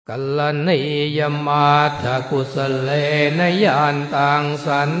กัลนียมาทะกุสเลนยานตัง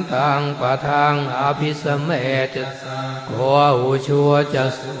สันตังปะทังอภิสเมจะโกอุชัวจะ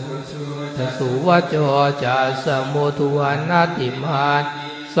สุวัจโจจะสมุทุวันาติมา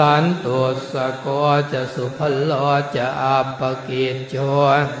สันตุสโกจะสุพโลจะอัปปกิจโจ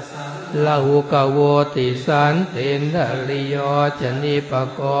ลาหุกโวติสันตินริโยจะนิป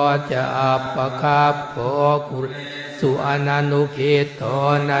โกจะอัปปคาโภกุสุอนันุคิตโต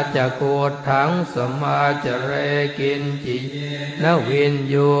นะจะโกทังสมาจเรกินจินวิน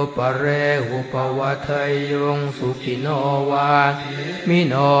โยปะเรหุปวัฏยงสุขิโนวามิ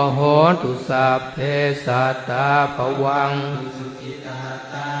โนโหตุสัพเพสัตตาภวัง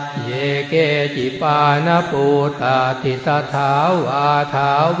เยเกจิปานปูตาติตถาวาทา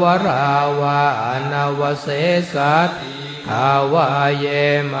วราวาอนาวเสสัตถาวาเย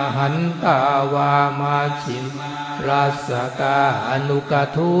มหันตาวามาชิมรัสกาอนุก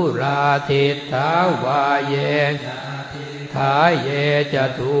ทุราทิทาวาเยทาเยจ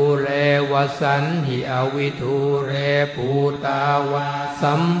ตุเรวสันหิอวิทูเรภูตาวา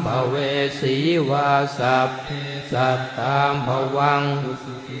สัมภเวสีวาสัพสัตตามภวัง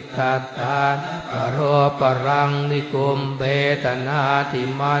ทัตตาปโรปรังนิกุมเบตนาติ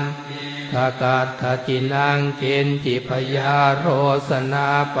มันทากัตถจินังเกณจิพยาโรสนา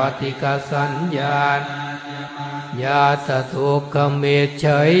ปฏิกสัญญายาตทุกขมิจเฉ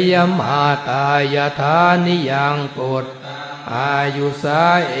ยยมาตายธานิยังปุตอายุสา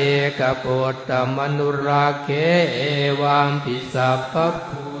เอกปุตตมนุราเคเอวัมปิสัพพ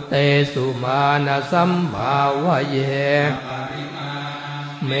เตสุมานะสัมภาวะเย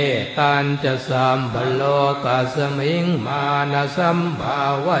เมตัญจะสัมภโลกัสมิงมานะสัมภา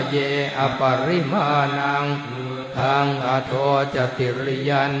วะเยอปริมาณังทังอโทจะติริ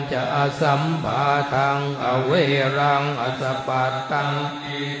ยันจะอสัมภาทังอเวรังอสปัตตัง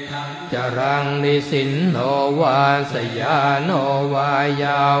จรังนิสินโนวาสยาโนวาย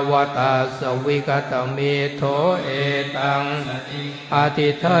าวตาสวิกตมิโทเอตังอติ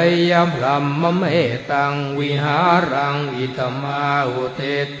ไทยพรหมเมตังวิหารังอิตมาอุเท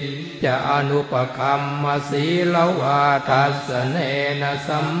ติจะอนุปคัมมสีลวาทัสเนนะ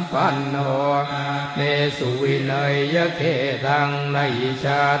สัมปันโนเมสุวินัยยะเขตังนอิช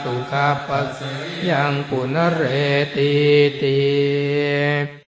าตุคาปัสยังปุณเรติติ